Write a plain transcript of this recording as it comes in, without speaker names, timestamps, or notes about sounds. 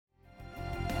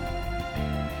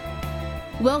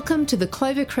Welcome to the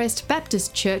Clovercrest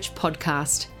Baptist Church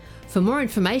podcast. For more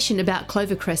information about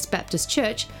Clovercrest Baptist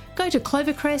Church, go to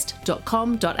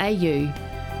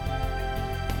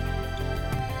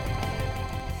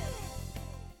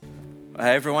clovercrest.com.au.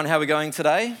 Hey everyone, how are we going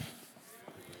today?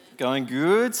 Going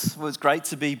good. Well, it's great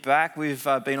to be back. We've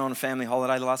been on a family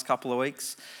holiday the last couple of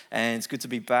weeks, and it's good to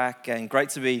be back and great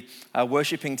to be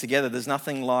worshipping together. There's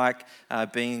nothing like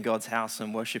being in God's house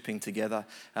and worshipping together.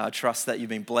 I trust that you've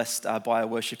been blessed by a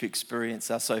worship experience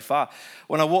so far.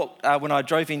 When I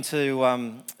drove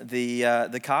into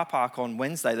the car park on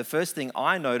Wednesday, the first thing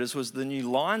I noticed was the new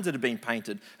lines that had been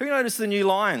painted. Who noticed the new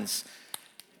lines?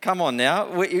 Come on now,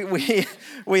 we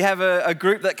have a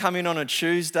group that come in on a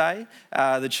Tuesday,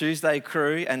 the Tuesday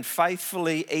crew, and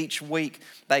faithfully each week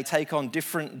they take on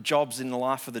different jobs in the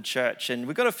life of the church. And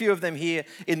we've got a few of them here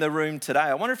in the room today.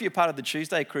 I wonder if you're part of the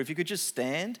Tuesday crew, if you could just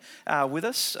stand with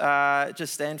us,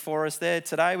 just stand for us there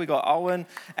today. We got Owen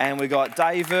and we got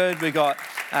David, we got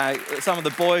some of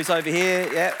the boys over here,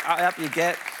 yeah, up you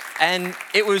get. And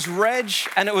it was Reg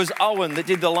and it was Owen that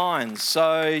did the lines.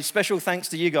 So special thanks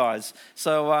to you guys.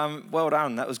 So well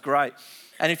done, that was great.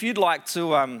 And if you'd like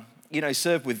to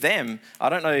serve with them, I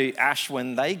don't know Ash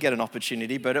when they get an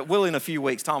opportunity, but it will in a few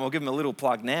weeks' time. I'll give them a little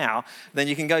plug now. Then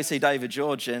you can go see David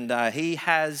George and he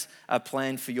has a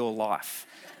plan for your life.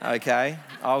 Okay,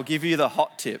 I'll give you the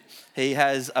hot tip. He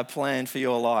has a plan for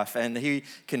your life and he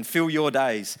can fill your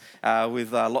days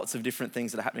with lots of different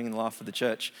things that are happening in the life of the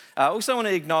church. I also want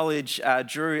to acknowledge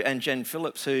Drew and Jen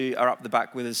Phillips who are up the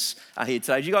back with us here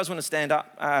today. Do you guys want to stand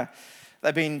up?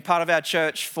 They've been part of our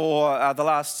church for the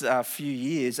last few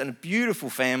years and a beautiful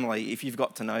family if you've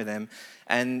got to know them.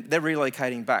 And they're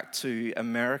relocating back to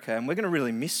America and we're going to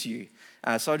really miss you.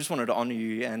 So I just wanted to honour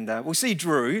you, and we'll see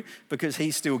Drew because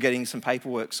he's still getting some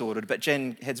paperwork sorted, but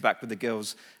Jen heads back with the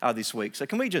girls this week. So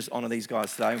can we just honour these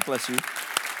guys today and bless you?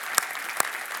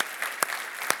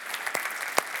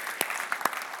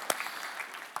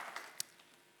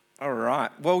 All right.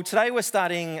 Well, today we're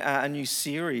starting a new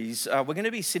series. We're going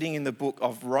to be sitting in the book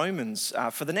of Romans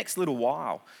for the next little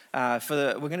while.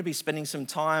 We're going to be spending some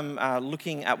time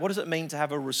looking at what does it mean to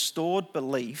have a restored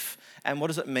belief and what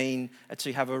does it mean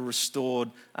to have a restored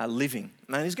living.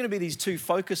 Now, there's going to be these two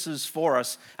focuses for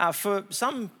us for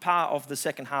some part of the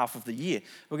second half of the year.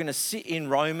 We're going to sit in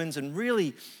Romans and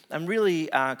really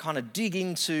kind of dig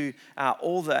into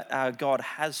all that God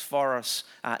has for us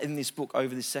in this book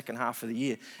over this second half of the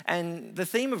year. And the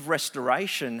theme of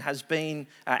restoration has been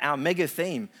our mega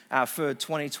theme for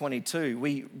 2022.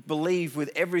 We believe with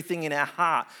everything in our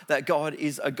heart that God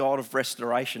is a God of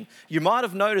restoration. You might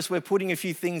have noticed we're putting a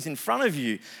few things in front of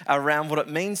you around what it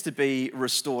means to be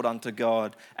restored unto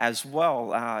God as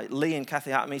well. Lee and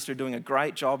Kathy Hartmeister are doing a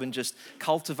great job in just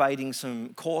cultivating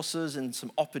some courses and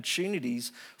some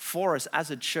opportunities for us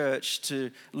as a church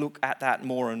to look at that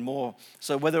more and more.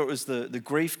 So whether it was the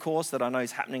grief course that I know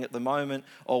is happening at the moment,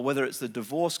 or whether it's the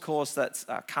divorce course that's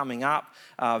coming up,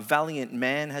 Valiant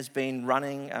Man has been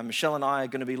running. Michelle and I are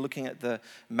going to be looking at the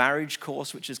marriage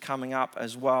course, which is coming up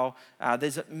as well.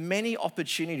 There's many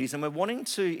opportunities, and we're wanting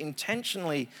to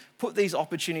intentionally put these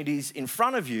opportunities in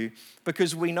front of you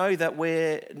because we know that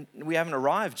we haven't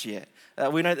arrived yet.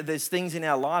 We know that there's things in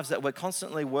our lives that we're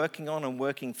constantly working on and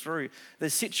working through.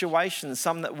 There's situations,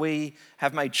 some that we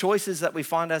have made choices that we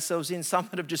find ourselves in, some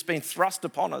that have just been thrust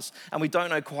upon us and we don't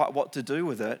know quite what to do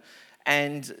with it.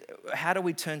 And how do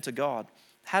we turn to God?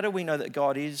 How do we know that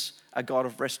God is a God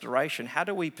of restoration? How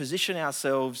do we position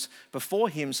ourselves before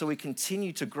Him so we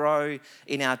continue to grow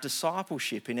in our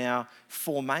discipleship, in our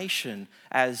formation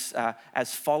as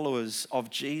followers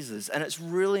of Jesus? And it's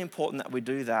really important that we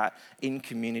do that in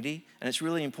community, and it's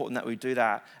really important that we do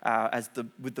that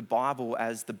with the Bible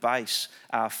as the base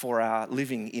for our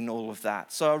living in all of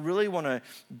that. So I really want to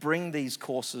bring these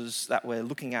courses that we're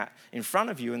looking at in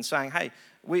front of you and saying, hey,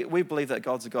 we believe that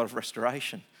God's a God of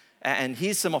restoration. And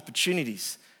here's some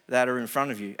opportunities that are in front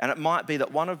of you. And it might be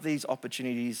that one of these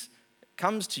opportunities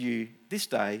comes to you this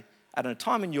day at a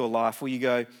time in your life where you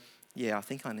go, yeah, I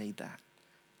think I need that.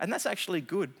 And that's actually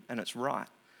good and it's right.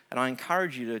 And I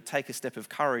encourage you to take a step of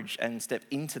courage and step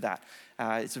into that.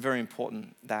 It's very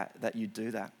important that you do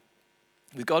that.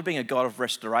 With God being a God of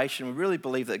restoration, we really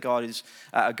believe that God is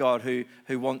a God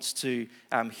who wants to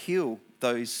heal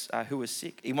those who are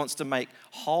sick. He wants to make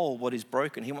whole what is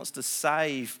broken. He wants to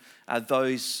save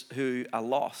those who are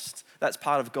lost. That's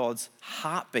part of God's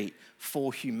heartbeat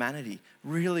for humanity.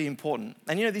 Really important.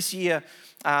 And this year,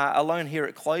 alone here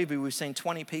at Clover, we've seen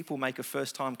 20 people make a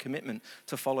first-time commitment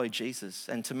to follow Jesus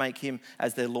and to make Him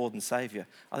as their Lord and Savior.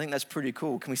 I think that's pretty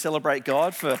cool. Can we celebrate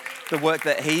God for the work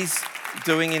that He's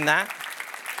doing in that?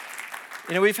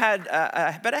 We've had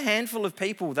about a handful of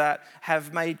people that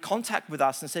have made contact with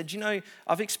us and said,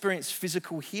 I've experienced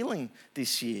physical healing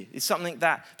this year. It's something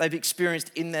that they've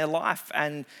experienced in their life,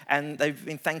 and they've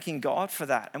been thanking God for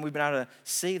that, and we've been able to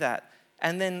see that.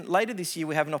 And then later this year,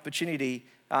 we have an opportunity,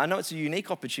 I know it's a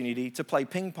unique opportunity, to play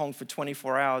ping pong for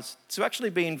 24 hours, to actually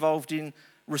be involved in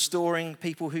restoring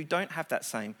people who don't have that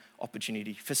same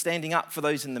opportunity, for standing up for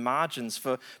those in the margins,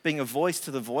 for being a voice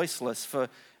to the voiceless, for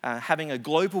having a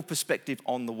global perspective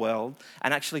on the world,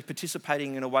 and actually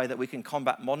participating in a way that we can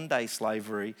combat modern day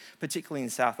slavery, particularly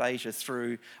in South Asia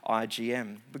through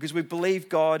IGM, because we believe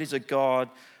God is a God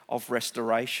of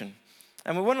restoration.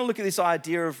 And we want to look at this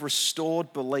idea of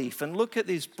restored belief and look at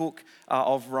this book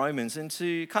of Romans. And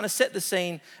to kind of set the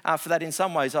scene for that in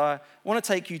some ways, I want to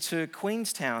take you to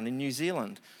Queenstown in New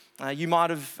Zealand. You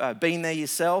might have been there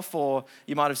yourself, or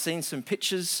you might have seen some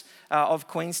pictures of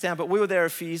Queenstown, but we were there a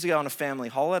few years ago on a family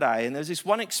holiday, and there was this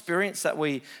one experience that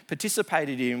we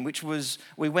participated in, which was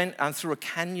we went through a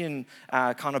canyon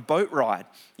kind of boat ride.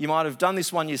 You might have done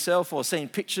this one yourself or seen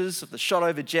pictures of the shot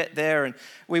over jet there, and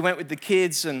we went with the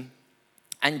kids, and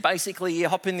basically you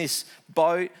hop in this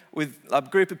boat with a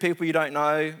group of people you don't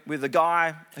know, with a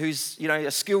guy who's,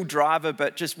 a skilled driver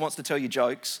but just wants to tell you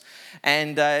jokes.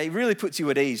 And he really puts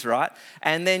you at ease, right?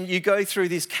 And then you go through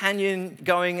this canyon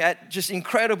going at just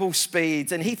incredible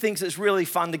speeds, and he thinks it's really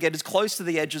fun to get as close to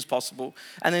the edge as possible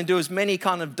and then do as many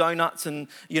kind of donuts and,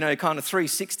 kind of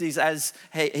 360s as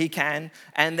he can.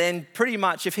 And then pretty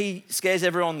much if he scares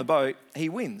everyone on the boat, he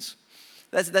wins.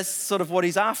 That's sort of what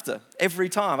he's after every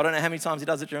time. I don't know how many times he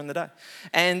does it during the day.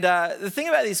 And the thing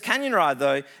about this canyon ride,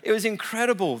 though, it was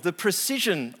incredible. The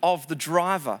precision of the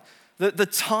driver, the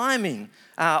timing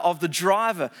of the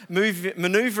driver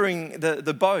maneuvering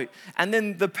the boat, and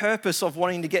then the purpose of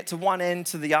wanting to get to one end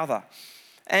to the other.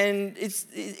 And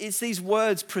it's these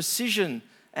words, precision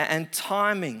and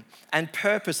timing and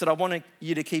purpose, that I want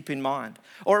you to keep in mind.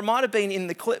 Or it might have been in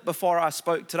the clip before I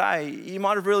spoke today, you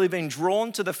might have really been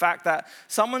drawn to the fact that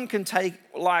someone can take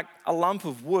like a lump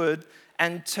of wood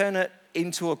and turn it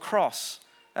into a cross,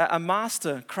 a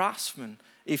master craftsman,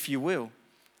 if you will.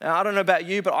 Now, I don't know about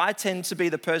you, but I tend to be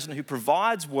the person who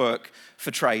provides work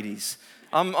for tradies.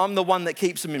 I'm the one that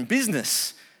keeps them in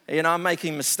business. I'm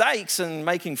making mistakes and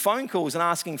making phone calls and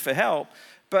asking for help,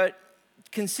 but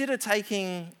consider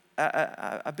taking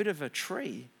a bit of a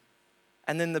tree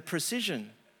and then the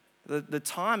precision, the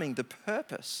timing, the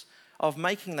purpose of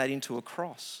making that into a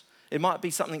cross. It might be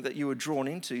something that you were drawn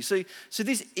into. So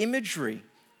this imagery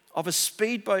of a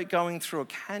speedboat going through a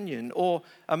canyon, or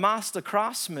a master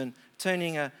craftsman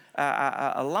turning a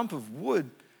lump of wood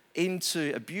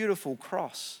into a beautiful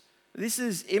cross. This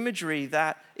is imagery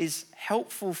that is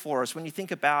helpful for us when you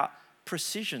think about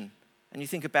precision and you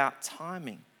think about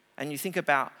timing and you think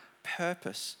about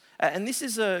purpose. And this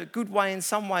is a good way in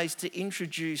some ways to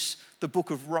introduce the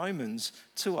book of Romans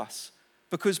to us,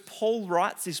 because Paul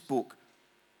writes this book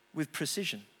with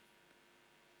precision.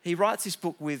 He writes this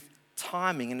book with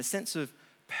timing and a sense of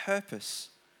purpose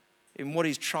in what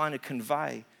he's trying to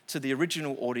convey to the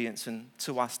original audience and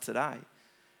to us today.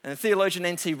 And the theologian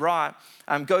N.T. Wright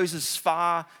goes as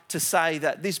far to say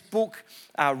that this book,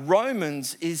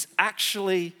 Romans, is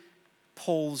actually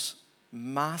Paul's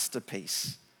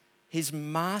masterpiece. His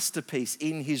masterpiece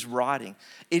in his writing.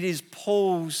 It is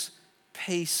Paul's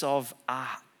piece of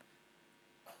art.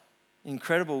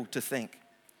 Incredible to think.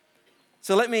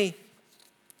 So let me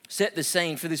set the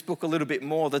scene for this book a little bit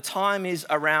more. The time is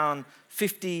around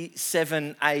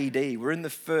 57 AD. We're in the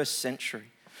first century.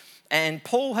 And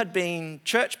Paul had been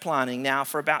church planting now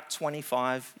for about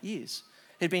 25 years.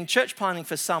 He'd been church planting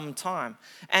for some time.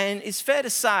 And it's fair to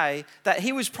say that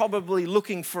he was probably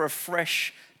looking for a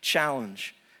fresh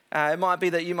challenge. It might be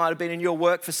that you might have been in your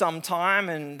work for some time,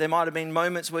 and there might have been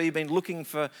moments where you've been looking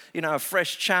for, a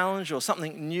fresh challenge or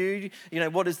something new.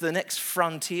 What is the next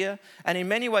frontier? And in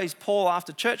many ways, Paul,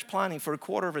 after church planting for a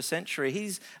quarter of a century,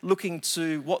 he's looking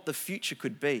to what the future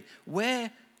could be.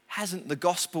 Where hasn't the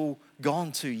gospel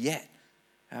gone to yet?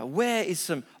 Where is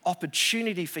some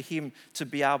opportunity for him to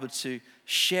be able to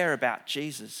share about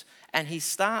Jesus? And he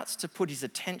starts to put his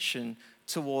attention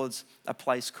towards a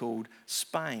place called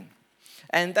Spain.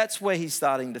 And that's where he's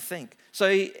starting to think. So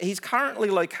he's currently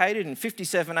located in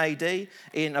 57 AD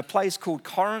in a place called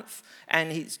Corinth,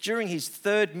 and he's during his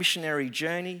third missionary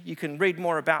journey. You can read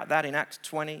more about that in Acts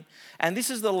 20. And this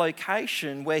is the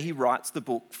location where he writes the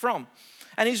book from.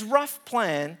 And his rough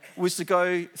plan was to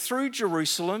go through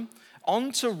Jerusalem,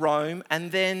 onto Rome,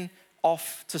 and then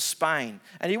off to Spain.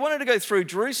 And he wanted to go through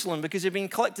Jerusalem because he'd been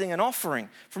collecting an offering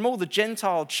from all the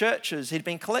Gentile churches. He'd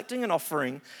been collecting an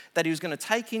offering that he was going to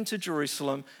take into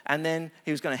Jerusalem, and then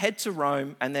he was going to head to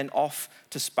Rome and then off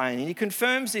to Spain. And he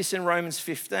confirms this in Romans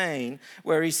 15,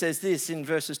 where he says this in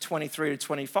verses 23 to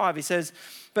 25. He says,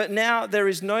 "But now there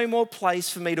is no more place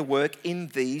for me to work in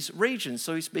these regions."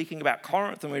 So he's speaking about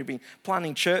Corinth, and we've been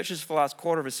planting churches for the last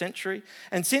quarter of a century.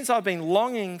 "And since I've been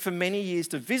longing for many years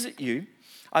to visit you,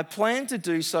 I plan to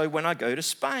do so when I go to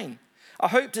Spain. I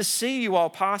hope to see you while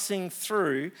passing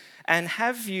through and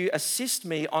have you assist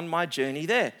me on my journey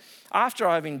there, after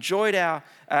I've enjoyed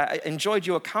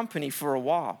your company for a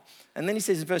while." And then he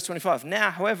says in verse 25,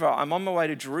 "Now, however, I'm on my way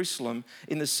to Jerusalem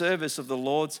in the service of the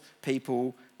Lord's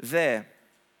people there."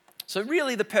 So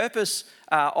really the purpose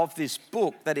of this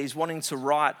book that he's wanting to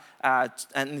write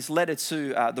and this letter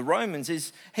to the Romans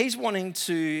is he's wanting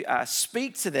to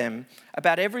speak to them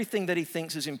about everything that he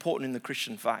thinks is important in the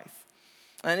Christian faith.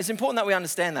 And it's important that we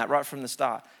understand that right from the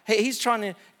start. He's trying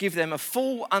to give them a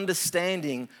full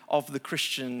understanding of the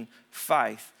Christian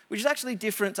faith, which is actually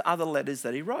different to other letters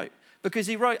that he wrote. Because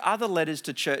he wrote other letters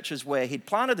to churches where he'd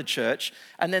planted the church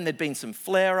and then there'd been some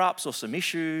flare-ups or some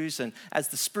issues, and as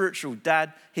the spiritual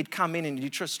dad, he'd come in and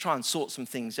he'd just try and sort some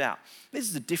things out. This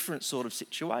is a different sort of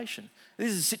situation.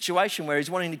 This is a situation where he's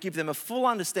wanting to give them a full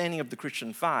understanding of the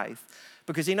Christian faith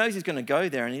because he knows he's going to go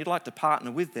there and he'd like to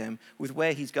partner with them with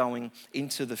where he's going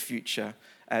into the future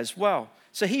as well.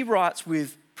 So he writes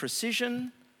with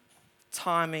precision,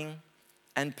 timing,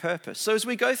 and purpose. So as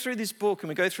we go through this book and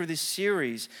we go through this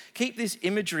series, keep this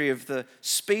imagery of the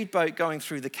speedboat going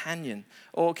through the canyon,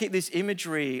 or keep this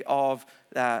imagery of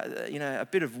a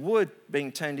bit of wood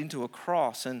being turned into a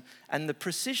cross, and the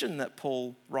precision that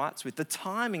Paul writes with, the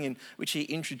timing in which he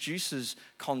introduces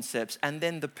concepts, and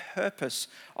then the purpose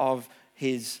of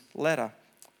his letter.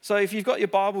 So if you've got your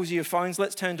Bibles or your phones,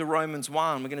 let's turn to Romans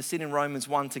 1. We're going to sit in Romans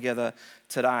 1 together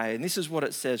today. And this is what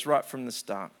it says right from the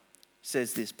start.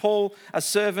 Says this: "Paul, a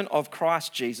servant of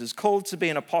Christ Jesus, called to be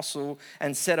an apostle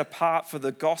and set apart for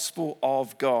the gospel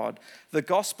of God, the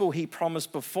gospel he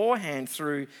promised beforehand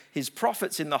through his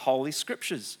prophets in the Holy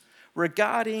Scriptures,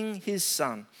 regarding his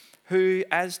Son, who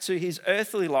as to his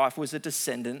earthly life was a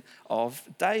descendant of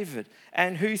David,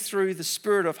 and who through the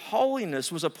Spirit of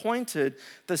holiness was appointed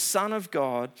the Son of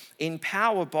God in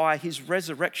power by his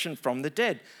resurrection from the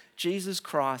dead, Jesus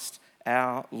Christ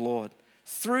our Lord.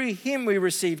 Through him we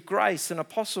receive grace and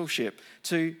apostleship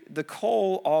to the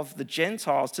call of the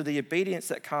Gentiles, to the obedience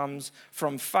that comes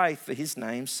from faith for his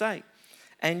name's sake.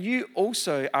 And you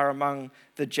also are among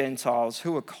the Gentiles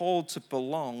who are called to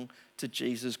belong to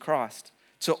Jesus Christ.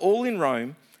 To all in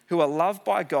Rome who are loved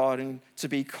by God and to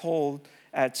be called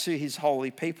to his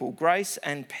holy people, grace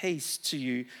and peace to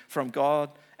you from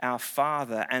God our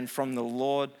Father and from the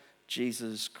Lord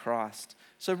Jesus Christ."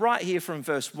 So right here from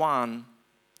verse 1,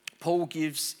 Paul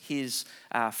gives his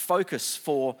focus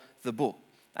for the book.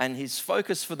 And his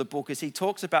focus for the book is he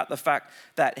talks about the fact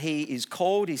that he is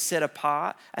called, he's set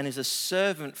apart, and is a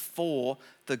servant for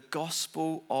the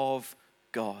gospel of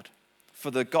God. For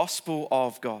the gospel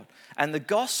of God. And the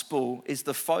gospel is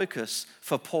the focus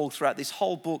for Paul throughout this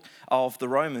whole book of the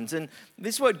Romans. And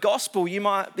this word gospel, you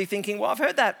might be thinking, well, I've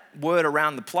heard that word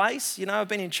around the place. I've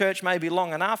been in church maybe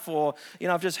long enough, or,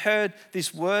 I've just heard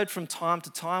this word from time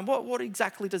to time. What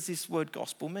exactly does this word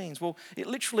gospel mean? Well, it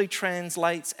literally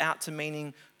translates out to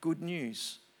meaning good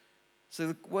news. So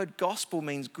the word gospel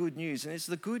means good news, and it's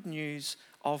the good news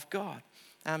of God.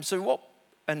 So what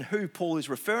and who Paul is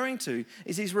referring to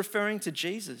is he's referring to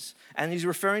Jesus, and he's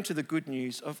referring to the good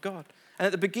news of God. And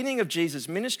at the beginning of Jesus'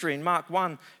 ministry in Mark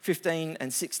 1, 15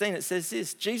 and 16, it says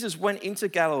this: Jesus went into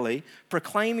Galilee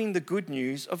proclaiming the good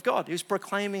news of God. He was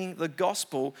proclaiming the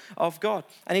gospel of God.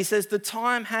 And he says, the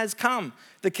time has come.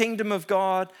 The kingdom of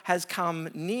God has come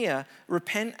near.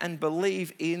 Repent and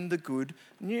believe in the good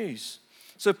news.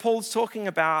 So Paul's talking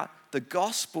about the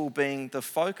gospel being the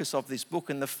focus of this book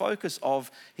and the focus of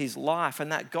his life.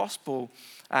 And that gospel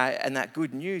and that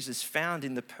good news is found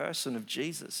in the person of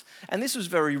Jesus. And this was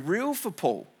very real for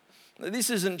Paul. This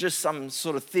isn't just some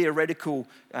sort of theoretical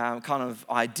kind of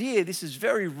idea. This is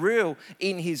very real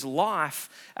in his life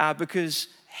because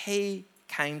he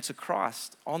came to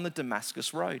Christ on the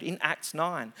Damascus Road. In Acts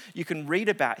 9, you can read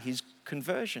about his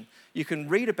conversion. You can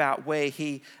read about where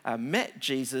he met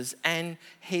Jesus and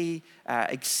he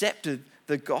accepted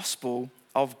the gospel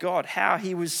of God, how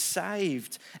he was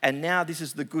saved. And now this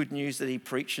is the good news that he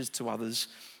preaches to others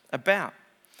about.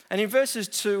 And in verses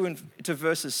 2 and to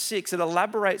verses 6, it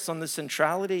elaborates on the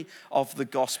centrality of the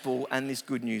gospel and this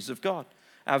good news of God.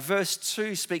 Verse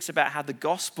 2 speaks about how the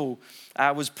gospel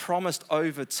was promised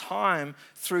over time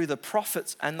through the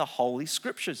prophets and the Holy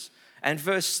Scriptures. And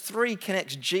verse 3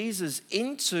 connects Jesus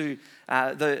into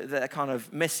the kind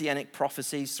of messianic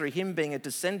prophecies through him being a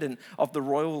descendant of the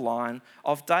royal line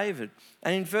of David.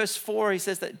 And in verse 4, he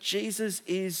says that Jesus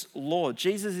is Lord.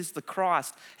 Jesus is the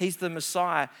Christ. He's the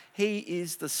Messiah. He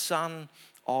is the Son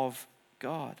of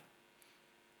God.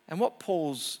 And what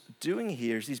Paul's doing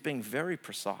here is he's being very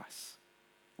precise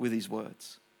with his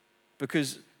words.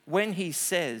 Because when he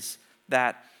says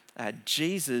that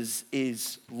Jesus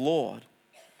is Lord,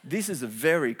 this is a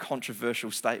very controversial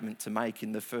statement to make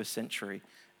in the first century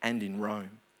and in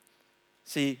Rome.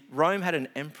 See, Rome had an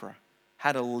emperor,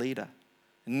 had a leader.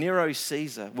 Nero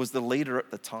Caesar was the leader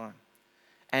at the time.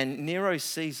 And Nero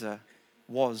Caesar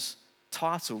was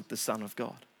titled the Son of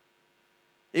God.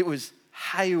 It was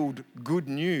hailed good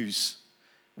news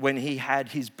when he had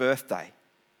his birthday.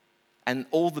 And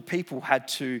all the people had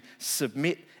to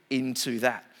submit into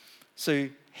that. So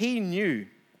he knew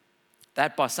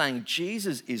that by saying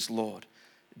Jesus is Lord,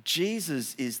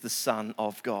 Jesus is the Son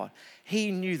of God,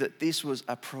 he knew that this was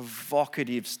a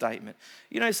provocative statement.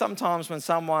 You know, sometimes when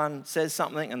someone says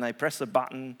something and they press a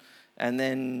button and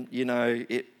then,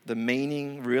 the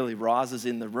meaning really rises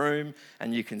in the room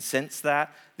and you can sense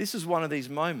that. This is one of these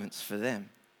moments for them.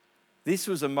 This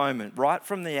was a moment right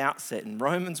from the outset in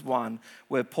Romans 1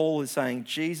 where Paul is saying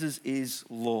Jesus is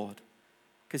Lord.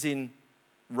 Because in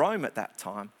Rome at that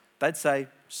time, they'd say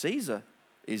Caesar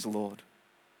is Lord.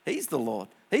 He's the Lord.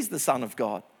 He's the Son of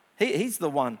God. He's the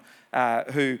one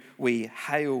who we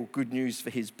hail good news for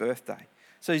his birthday.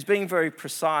 So he's being very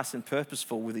precise and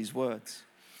purposeful with his words.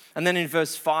 And then in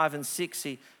verse 5 and 6,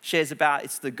 he shares about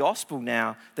it's the gospel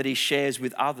now that he shares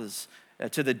with others,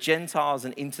 to the Gentiles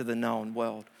and into the known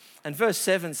world. And verse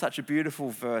 7 is such a beautiful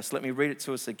verse. Let me read it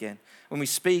to us again. When we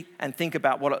speak and think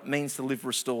about what it means to live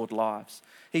restored lives,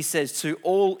 he says, to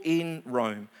all in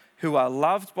Rome who are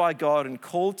loved by God and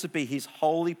called to be his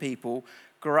holy people,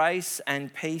 grace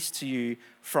and peace to you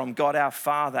from God our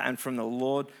Father and from the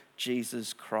Lord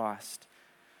Jesus Christ.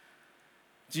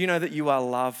 Do you know that you are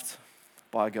loved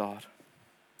by God?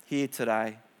 Here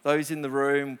today, those in the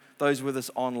room, those with us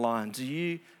online, do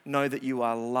you know that you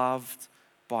are loved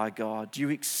by God? Do you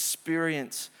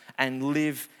experience and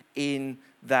live in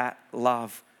that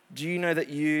love? Do you know that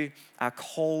you are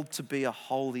called to be a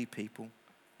holy people?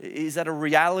 Is that a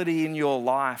reality in your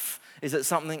life? Is it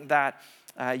something that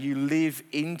you live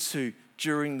into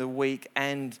during the week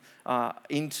and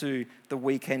into the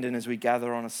weekend and as we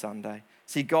gather on a Sunday?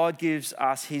 See, God gives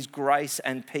us his grace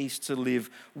and peace to live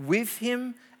with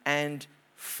him and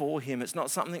for him. It's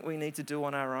not something we need to do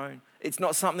on our own. It's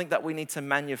not something that we need to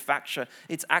manufacture.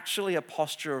 It's actually a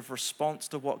posture of response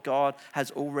to what God has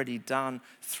already done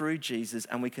through Jesus,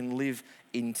 and we can live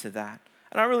into that.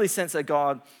 And I really sense that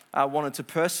God wanted to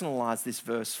personalize this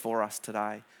verse for us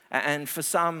today. And for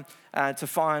some to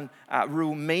find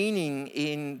real meaning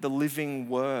in the living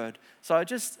word. So I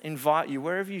just invite you,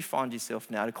 wherever you find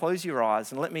yourself now, to close your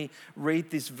eyes and let me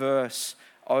read this verse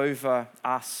over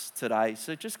us today.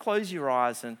 So just close your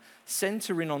eyes and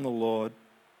center in on the Lord.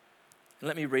 And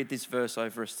let me read this verse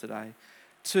over us today.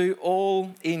 To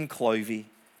all in Clovey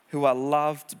who are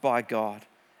loved by God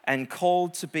and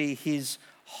called to be his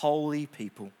holy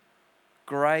people,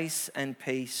 grace and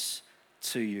peace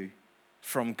to you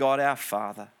from God our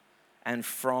Father and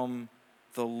from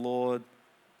the Lord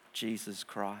Jesus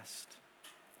Christ.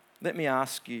 Let me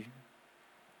ask you,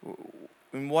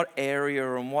 in what area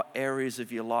or in what areas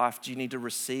of your life do you need to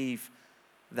receive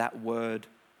that word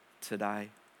today?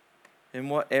 In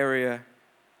what area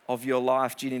of your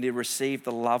life do you need to receive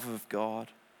the love of God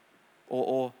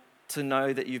or to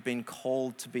know that you've been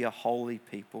called to be a holy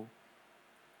people?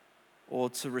 Or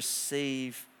to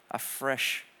receive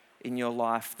afresh in your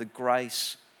life the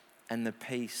grace and the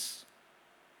peace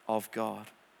of God.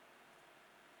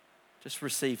 Just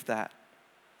receive that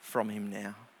from him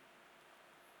now.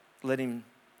 Let him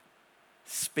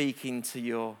speak into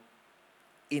your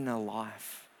inner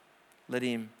life. Let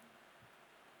him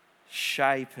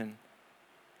shape and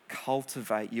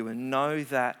cultivate you, and know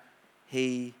that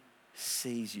he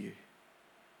sees you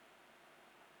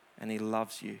and he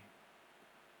loves you.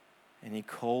 And he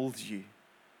calls you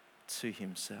to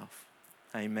himself.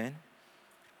 Amen.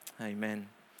 Amen.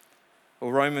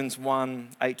 Well, Romans 1,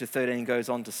 8-13 goes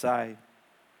on to say,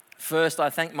 first,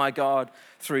 I thank my God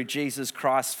through Jesus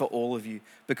Christ for all of you,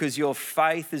 because your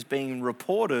faith is being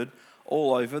reported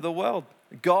all over the world.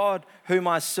 God, whom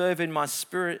I serve in my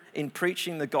spirit in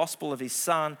preaching the gospel of his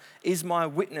Son, is my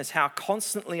witness how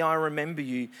constantly I remember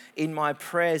you in my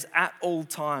prayers at all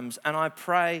times. And I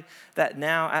pray that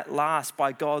now at last,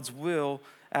 by God's will,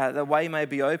 the way may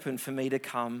be open for me to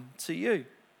come to you.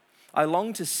 I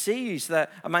long to see you so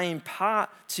that I may impart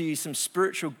to you some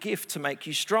spiritual gift to make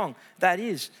you strong. That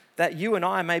is, that you and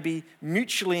I may be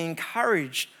mutually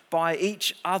encouraged by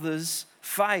each other's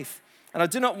faith. And I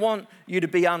do not want you to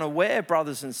be unaware,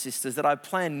 brothers and sisters, that I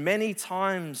planned many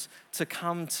times to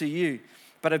come to you,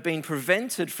 but have been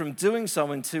prevented from doing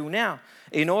so until now,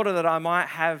 in order that I might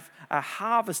have a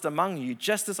harvest among you,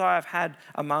 just as I have had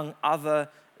among other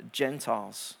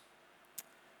Gentiles.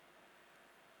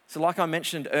 So like I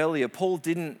mentioned earlier, Paul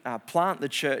didn't plant the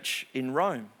church in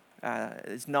Rome.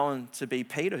 It's known to be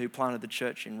Peter who planted the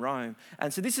church in Rome.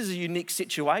 And so this is a unique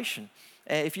situation.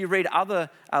 If you read other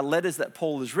letters that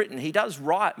Paul has written, he does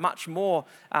write much more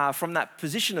from that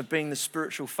position of being the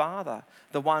spiritual father,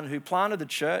 the one who planted the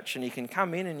church, and he can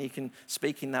come in and he can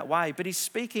speak in that way. But he's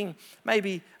speaking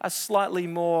maybe a slightly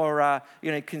more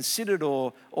considered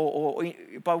or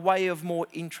by way of more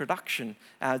introduction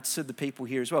to the people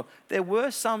here as well. There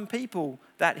were some people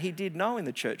that he did know in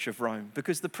the Church of Rome,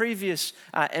 because the previous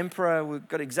emperor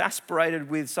got exasperated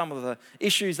with some of the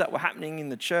issues that were happening in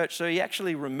the church, so he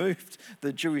actually removed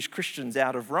the Jewish Christians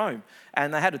out of Rome.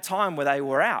 And they had a time where they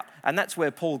were out, and that's where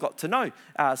Paul got to know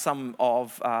some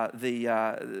of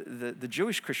the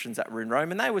Jewish Christians that were in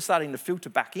Rome, and they were starting to filter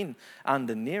back in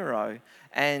under Nero.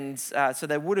 And so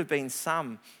there would have been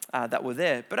some that were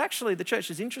there. But actually the church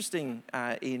is interesting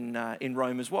in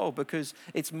Rome as well, because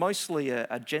it's mostly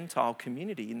a Gentile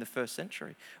community in the first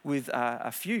century with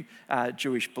a few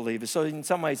Jewish believers. So in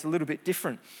some ways a little bit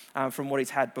different from what he's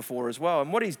had before as well.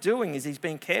 And what he's doing is he's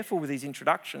being careful with his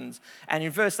introductions. And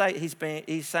in verse 8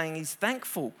 he's saying he's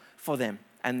thankful for them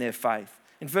and their faith.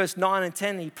 In verse 9 and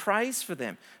 10, he prays for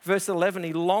them. Verse 11,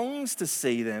 he longs to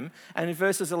see them. And in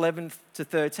verses 11 to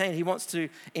 13, he wants to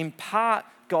impart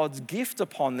God's gift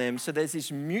upon them. So there's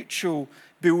this mutual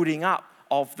building up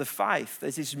of the faith.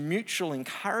 There's this mutual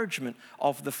encouragement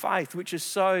of the faith, which is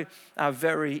so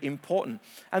very important.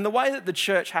 And the way that the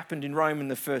church happened in Rome in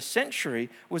the first century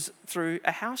was through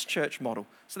a house church model.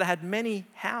 So they had many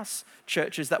house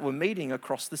churches that were meeting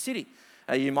across the city.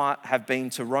 You might have been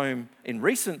to Rome in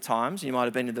recent times. You might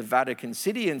have been to the Vatican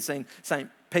City and seen St.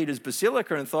 Peter's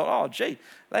Basilica and thought, oh, gee,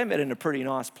 they met in a pretty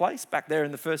nice place back there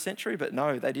in the first century. But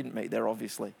no, they didn't meet there,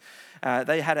 obviously.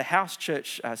 They had a house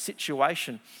church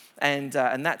situation, and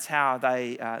that's how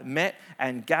they met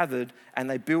and gathered, and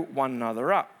they built one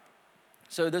another up.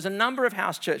 So there's a number of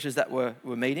house churches that were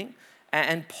meeting,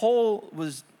 and Paul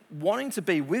was wanting to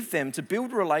be with them to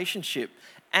build relationship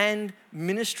and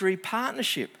ministry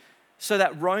partnership, so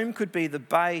that Rome could be the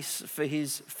base for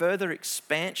his further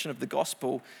expansion of the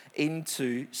gospel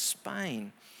into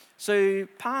Spain. So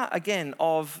part, again,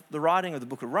 of the writing of the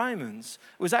book of Romans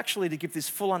was actually to give this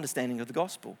full understanding of the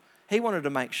gospel. He wanted to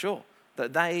make sure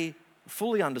that they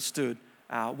fully understood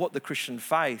what the Christian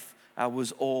faith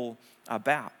was all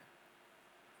about.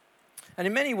 And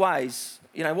in many ways,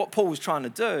 what Paul was trying to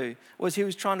do was he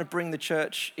was trying to bring the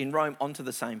church in Rome onto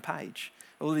the same page.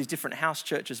 All these different house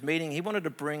churches meeting, he wanted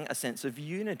to bring a sense of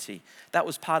unity. That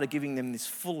was part of giving them this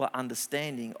fuller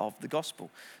understanding of the gospel.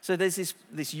 So there's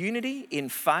this unity in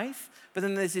faith, but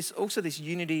then there's also this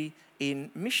unity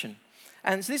in mission.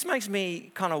 And so this makes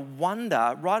me kind of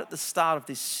wonder, right at the start of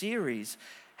this series,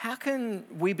 how can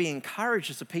we be encouraged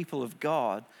as a people of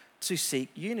God to seek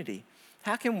unity?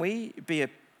 How can we be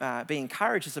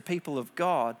encouraged as a people of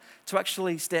God to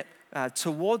actually step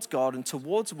towards God and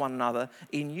towards one another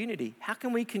in unity? How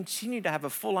can we continue to have a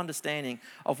full understanding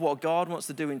of what God wants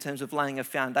to do in terms of laying a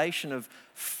foundation of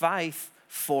faith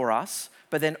for us,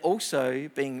 but then also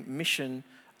being mission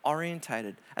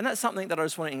orientated? And that's something that I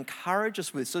just want to encourage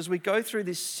us with. So as we go through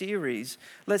this series,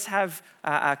 let's have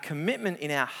a commitment in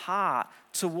our heart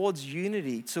towards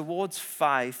unity, towards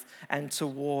faith, and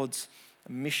towards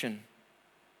mission.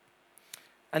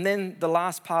 And then the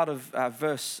last part of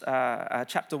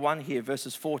chapter 1 here,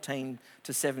 verses 14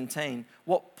 to 17,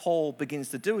 what Paul begins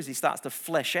to do is he starts to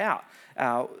flesh out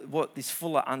what this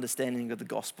fuller understanding of the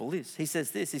gospel is. He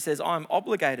says this, he says, I'm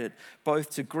obligated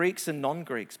both to Greeks and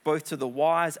non-Greeks, both to the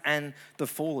wise and the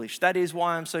foolish. That is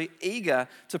why I'm so eager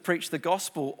to preach the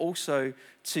gospel also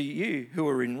to you who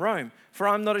are in Rome. For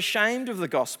I'm not ashamed of the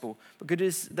gospel, because it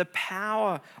is the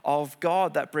power of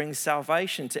God that brings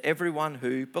salvation to everyone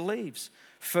who believes.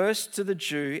 First to the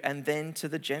Jew and then to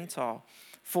the Gentile.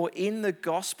 For in the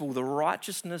gospel, the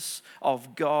righteousness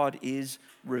of God is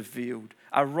revealed.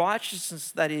 A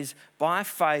righteousness that is by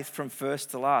faith from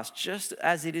first to last. Just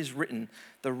as it is written,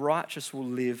 the righteous will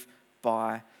live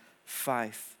by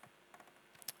faith.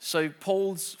 So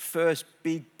Paul's first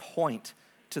big point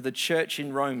to the church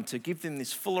in Rome, to give them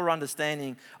this fuller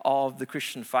understanding of the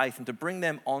Christian faith and to bring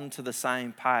them onto the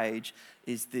same page,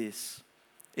 is this.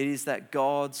 It is that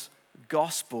God's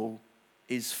gospel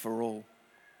is for all.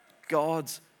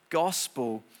 God's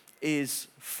gospel is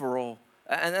for all.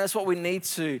 And that's what we need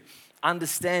to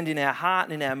understand in our heart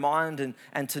and in our mind,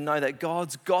 and to know that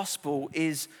God's gospel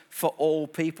is for all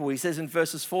people. He says in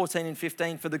verses 14 and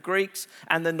 15, for the Greeks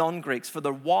and the non-Greeks, for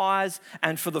the wise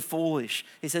and for the foolish.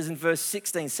 He says in verse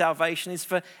 16, salvation is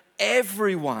for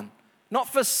everyone, not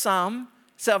for some.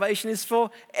 Salvation is for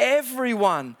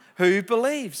everyone who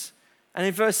believes. And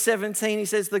in verse 17, he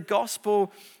says the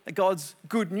gospel, God's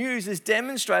good news, is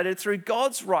demonstrated through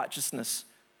God's righteousness.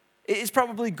 It is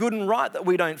probably good and right that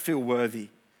we don't feel worthy.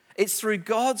 It's through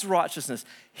God's righteousness,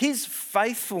 his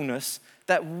faithfulness,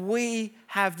 that we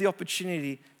have the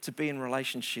opportunity to be in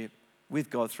relationship with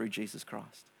God through Jesus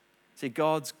Christ. See,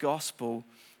 God's gospel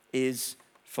is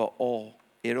for all.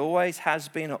 It always has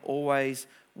been, it always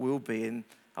will be. And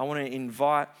I want to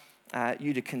invite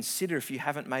you to consider, if you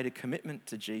haven't made a commitment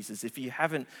to Jesus, if you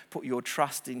haven't put your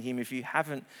trust in him, if you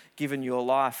haven't given your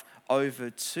life over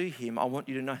to him, I want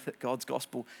you to know that God's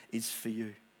gospel is for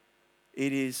you.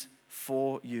 It is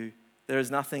for you. There is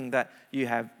nothing that you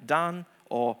have done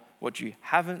or what you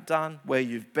haven't done, where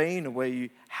you've been or where you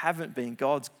haven't been.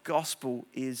 God's gospel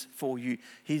is for you.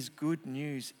 His good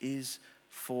news is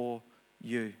for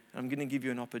you. I'm going to give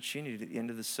you an opportunity at the end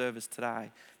of the service today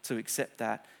to accept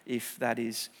that, if that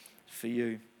is for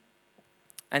you.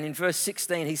 And in verse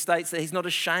 16, he states that he's not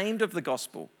ashamed of the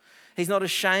gospel. He's not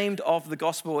ashamed of the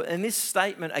gospel. And this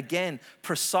statement, again,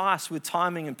 precise with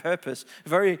timing and purpose,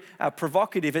 very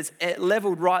provocative. It's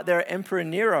leveled right there at Emperor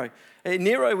Nero.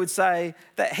 Nero would say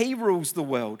that he rules the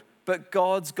world, but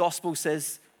God's gospel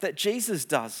says that Jesus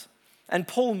does. And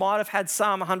Paul might have had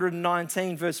Psalm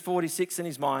 119, verse 46 in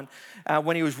his mind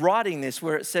when he was writing this,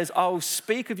 where it says, I will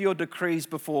speak of your decrees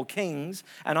before kings,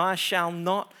 and I shall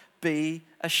not be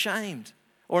ashamed.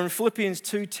 Or in Philippians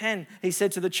 2:10, he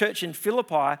said to the church in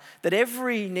Philippi that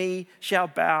every knee shall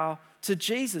bow to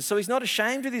Jesus. So he's not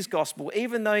ashamed of his gospel,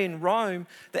 even though in Rome,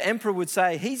 the emperor would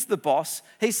say he's the boss.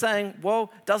 He's saying,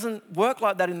 well, it doesn't work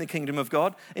like that in the kingdom of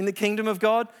God. In the kingdom of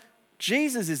God,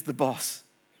 Jesus is the boss.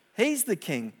 He's the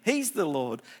king. He's the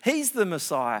Lord. He's the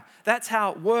Messiah. That's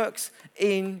how it works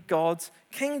in God's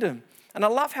kingdom. And I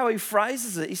love how he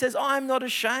phrases it. He says, I'm not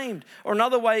ashamed. Or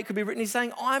another way it could be written, he's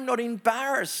saying, I'm not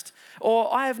embarrassed.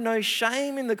 Or I have no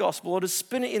shame in the gospel. Or to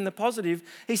spin it in the positive,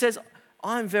 he says,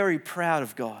 I'm very proud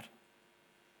of God.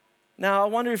 Now, I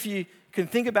wonder if you can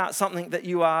think about something that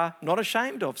you are not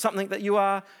ashamed of, something that you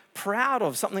are proud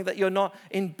of, something that you're not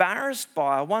embarrassed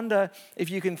by. I wonder if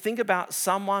you can think about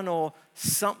someone or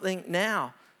something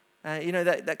now,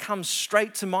 that comes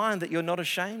straight to mind that you're not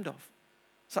ashamed of.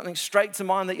 Something straight to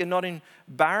mind that you're not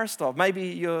embarrassed of. Maybe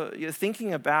you're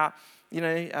thinking about,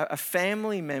 a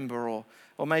family member, or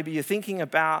maybe you're thinking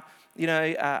about,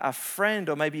 a friend,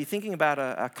 or maybe you're thinking about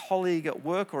a colleague at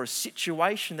work, or a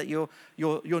situation that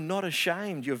you're not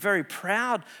ashamed. You're very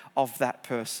proud of that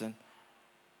person.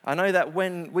 I know that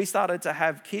when we started to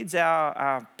have kids,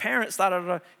 our parents started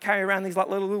to carry around these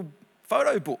little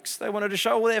photo books. They wanted to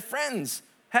show all their friends,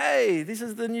 hey, this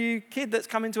is the new kid that's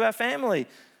come into our family.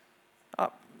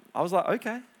 I was like,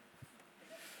 okay.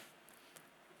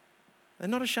 They're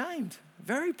not ashamed,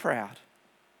 very proud.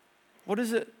 What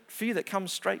is it for you that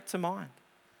comes straight to mind?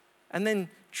 And then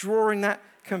drawing that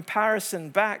comparison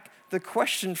back, the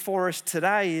question for us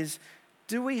today is,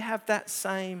 do we have that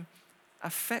same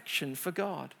affection for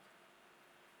God?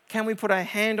 Can we put our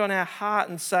hand on our heart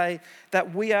and say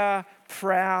that we are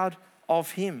proud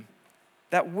of him?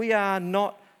 That we are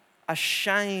not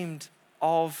ashamed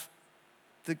of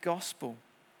the gospel?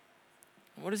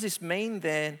 What does this mean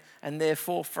then, and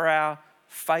therefore for our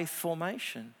faith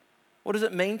formation? What does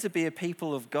it mean to be a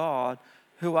people of God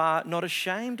who are not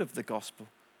ashamed of the gospel?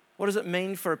 What does it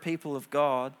mean for a people of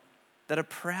God that are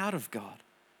proud of God?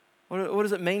 What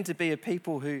does it mean to be a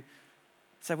people who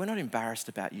say, we're not embarrassed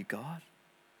about you, God,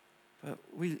 but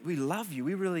we love you.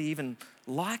 We really even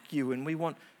like you, and we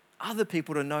want other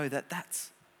people to know that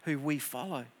that's who we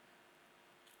follow.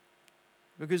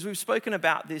 Because we've spoken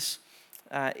about this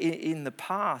in the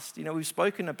past. We've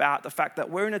spoken about the fact that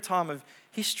we're in a time of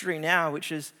history now which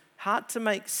is hard to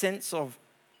make sense of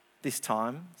this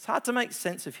time. It's hard to make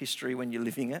sense of history when you're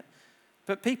living it.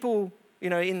 But people,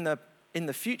 in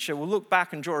the future will look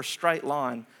back and draw a straight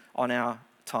line on our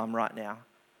time right now.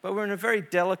 But we're in a very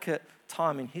delicate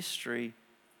time in history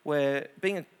where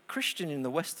being a Christian in the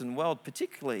Western world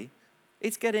particularly,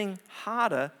 it's getting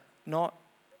harder, not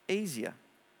easier.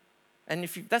 And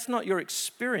if that's not your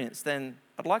experience, then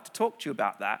I'd like to talk to you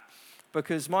about that,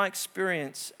 because my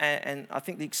experience, and I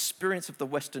think the experience of the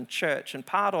Western church, and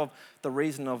part of the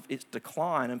reason of its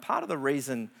decline, and part of the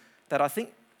reason that I think,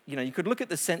 you could look at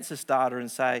the census data and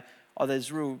say, oh,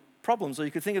 there's real problems, or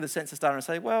you could think of the census data and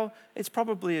say, well, it's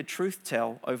probably a truth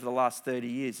tell over the last 30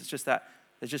 years. It's just that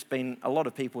there's just been a lot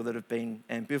of people that have been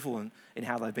ambivalent in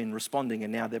how they've been responding,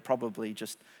 and now they're probably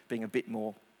just being a bit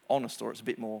more honest, or it's a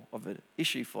bit more of an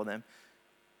issue for them.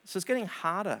 So it's getting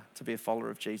harder to be a follower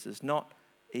of Jesus, not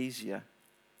easier.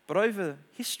 But over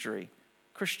history,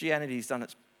 Christianity's done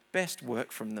its best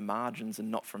work from the margins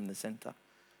and not from the center.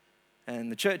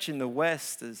 And the church in the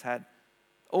West has had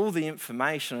all the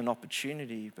information and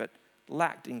opportunity, but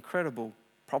lacked incredible,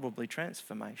 probably,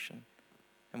 transformation.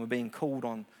 And we're being called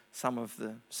on some of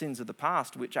the sins of the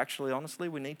past, which actually, honestly,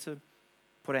 we need to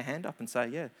put our hand up and say,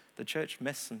 yeah, the church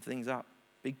messed some things up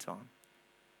big time.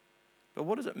 But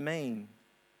what does it mean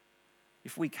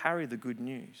if we carry the good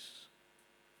news?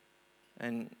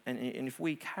 And if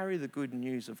we carry the good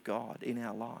news of God in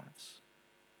our lives,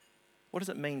 what does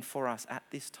it mean for us at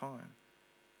this time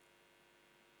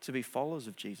to be followers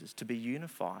of Jesus, to be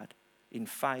unified in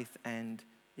faith and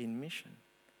in mission?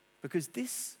 Because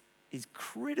this is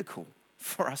critical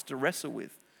for us to wrestle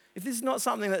with. If this is not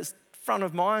something that's front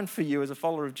of mind for you as a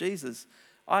follower of Jesus,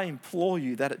 I implore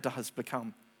you that it does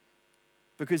become.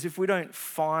 Because if we don't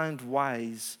find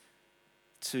ways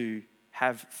to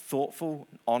have thoughtful,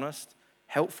 honest,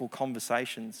 helpful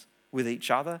conversations with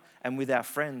each other and with our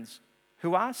friends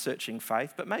who are searching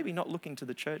faith, but maybe not looking to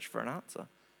the church for an answer,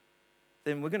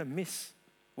 then we're going to miss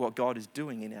what God is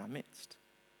doing in our midst.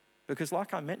 Because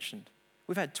like I mentioned,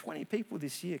 we've had 20 people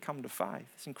this year come to faith.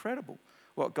 It's incredible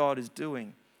what God is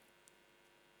doing.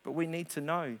 But we need to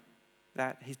know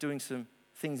that he's doing some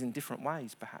things in different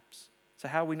ways, perhaps. So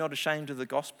how are we not ashamed of the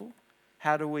gospel?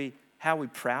 How are we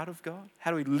proud of God?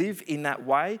 How do we live in that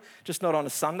way, just not on a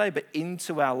Sunday, but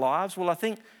into our lives? Well, I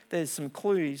think there's some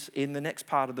clues in the next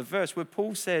part of the verse where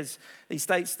Paul says, he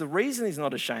states the reason he's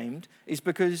not ashamed is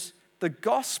because the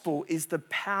gospel is the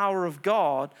power of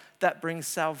God that brings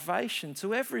salvation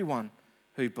to everyone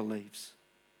who believes.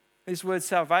 This word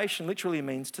salvation literally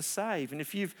means to save. And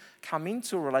if you've come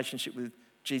into a relationship with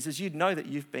Jesus, you'd know that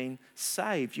you've been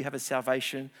saved. You have a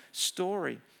salvation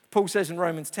story. Paul says in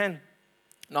Romans 10,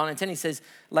 9 and 10, he says,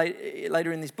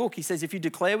 later in this book, he says, if you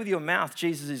declare with your mouth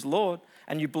Jesus is Lord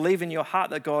and you believe in your heart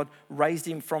that God raised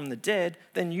him from the dead,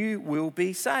 then you will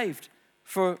be saved.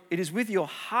 For it is with your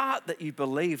heart that you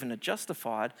believe and are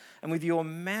justified, and with your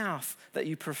mouth that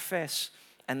you profess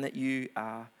and that you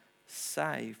are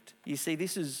saved. You see,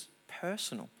 this is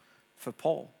personal for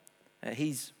Paul.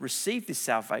 He's received this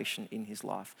salvation in his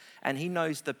life, and he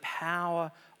knows the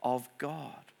power of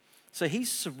God. So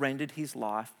he's surrendered his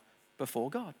life before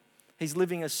God. He's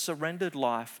living a surrendered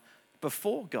life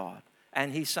before God.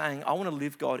 And he's saying, I want to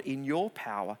live, God, in your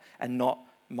power and not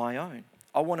my own.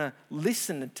 I want to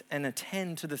listen and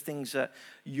attend to the things that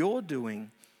you're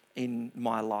doing in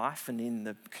my life and in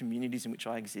the communities in which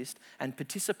I exist and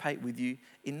participate with you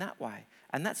in that way.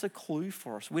 And that's a clue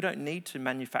for us. We don't need to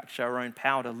manufacture our own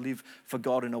power to live for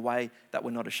God in a way that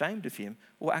we're not ashamed of him.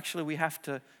 Well, actually, we have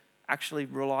to actually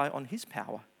rely on his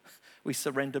power. We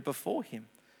surrender before him.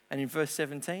 And in verse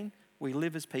 17, we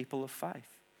live as people of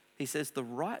faith. He says the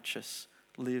righteous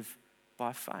live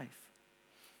by faith.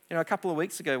 A couple of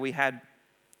weeks ago, we had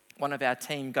one of our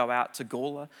team go out to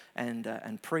Gawler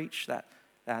and preach that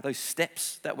those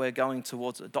steps that we're going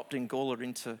towards adopting Gawler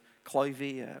into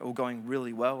Clovey are all going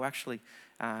really well. We're actually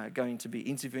going to be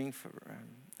interviewing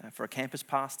for a campus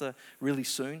pastor really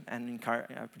soon, and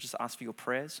just ask for your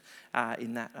prayers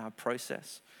in that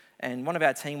process. And one of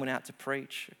our team went out to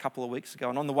preach a couple of weeks ago,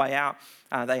 and on the way out,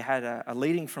 they had a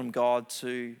leading from God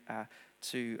to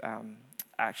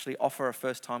actually offer a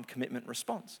first-time commitment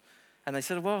response. And they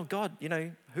said, well, God,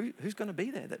 who's going to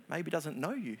be there that maybe doesn't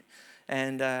know you?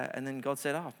 And then God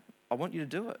said, I want you to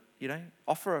do it,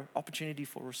 offer an opportunity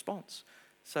for response.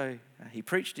 So he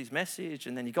preached his message,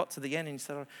 and then he got to the end and he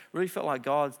said, I really felt like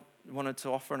God wanted to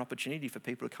offer an opportunity for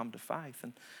people to come to faith.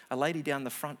 And a lady down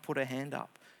the front put her hand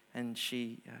up, and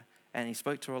and he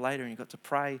spoke to her later, and he got to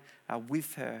pray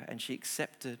with her, and she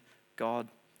accepted God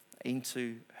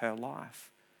into her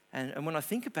life. And when I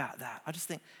think about that, I just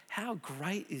think, how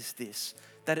great is this,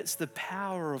 that it's the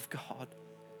power of God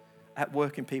at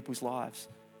work in people's lives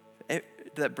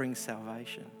that brings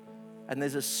salvation. And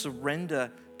there's a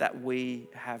surrender that we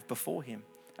have before him,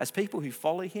 As people who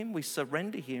follow him, we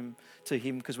surrender to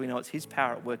him because we know it's his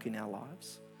power at work in our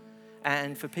lives.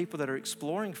 And for people that are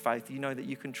exploring faith, you know that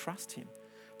you can trust him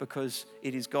because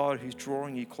it is God who's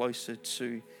drawing you closer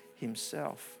to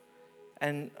himself.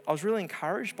 And I was really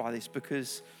encouraged by this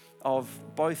because of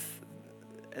both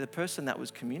the person that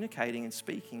was communicating and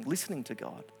speaking, listening to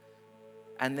God,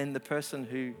 and then the person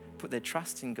who put their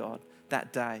trust in God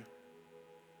that day,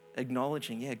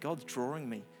 acknowledging, yeah, God's drawing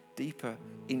me deeper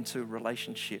into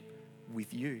relationship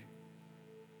with you.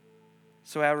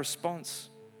 So our response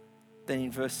then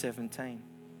in verse 17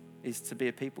 is to be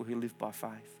a people who live by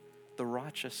faith. The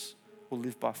righteous will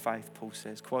live by faith, Paul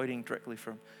says, quoting directly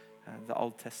from the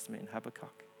Old Testament in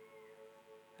Habakkuk.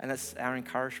 And that's our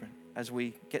encouragement as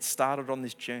we get started on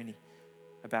this journey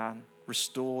about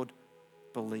restored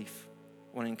belief.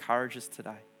 I want to encourage us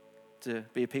today to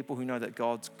be a people who know that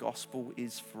God's gospel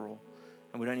is for all.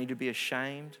 And we don't need to be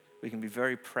ashamed. We can be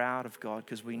very proud of God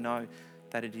because we know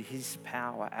that it is his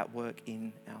power at work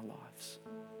in our lives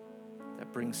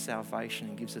that brings salvation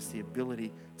and gives us the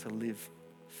ability to live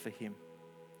for him.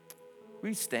 Will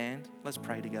you stand? Let's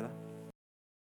pray together.